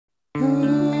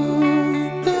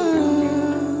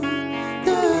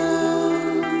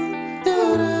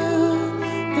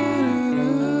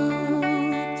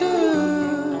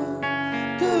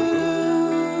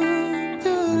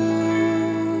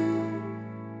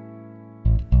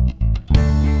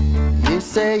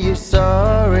say you're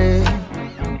sorry,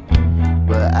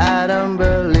 but I don't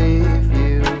believe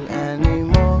you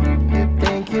anymore. You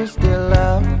think you still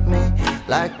love me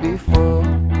like before.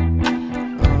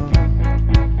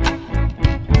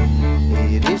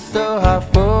 It is so hard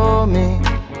for me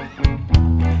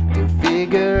to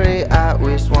figure it out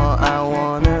which one I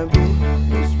wanna be.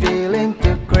 This feeling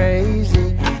too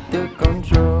crazy to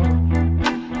control.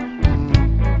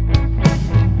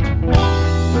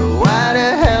 So why the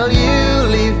hell you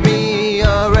leave me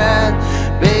alright?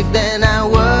 Back then I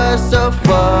was so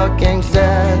fucking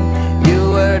sad.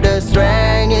 You were the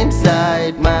strength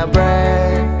inside my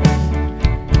brain.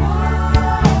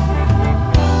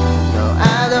 No,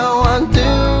 I don't want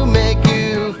to make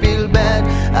you feel bad.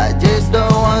 I just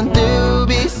don't want to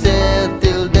be sad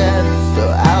till death. So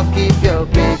I'll keep your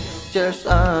pictures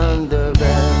on the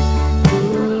bed.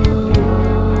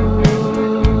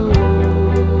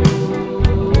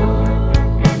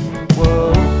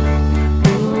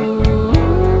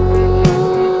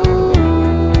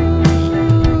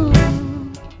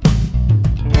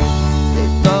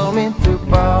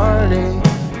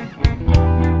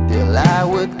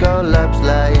 Collapse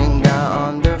lying down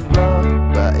on the floor,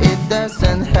 but it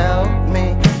doesn't help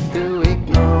me to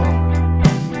ignore.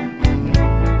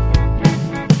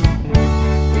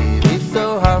 It is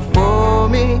so hard for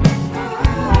me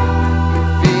to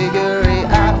figure it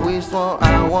out which one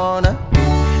I wanna be.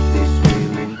 This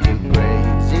feeling too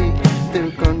crazy to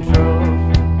control.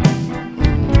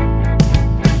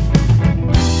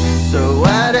 So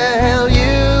why the hell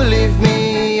you leave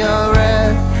me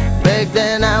alright? Back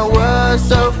then I was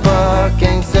so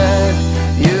fucking sad.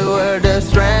 You were the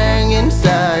strength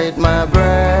inside my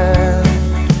brain.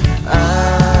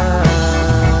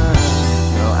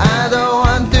 No, I don't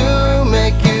want to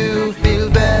make you feel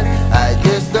bad. I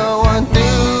just don't want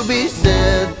to be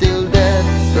sad till death.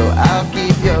 So I'll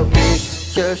keep your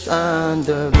pictures on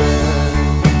the bed.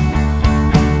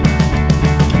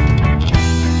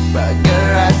 But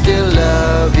girl, I still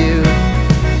love you.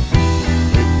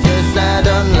 It's just I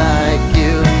don't like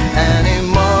you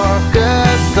anymore,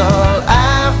 'cause all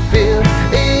I feel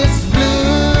is blue.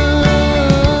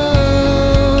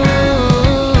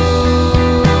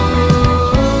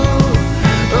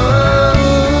 Oh.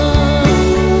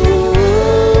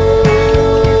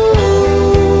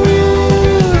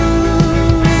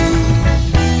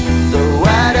 So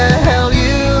why the hell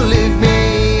you leave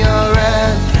me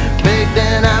alright? Back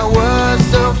then I was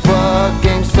so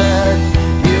fucking sad.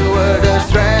 You were the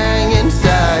strength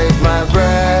inside my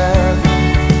brain.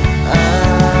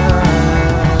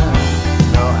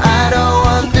 No, I don't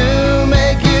want to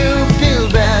make you feel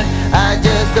bad. I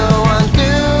just don't want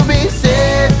to be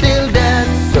sad till then.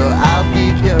 So I'll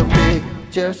keep your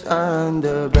pictures on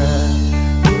the bed.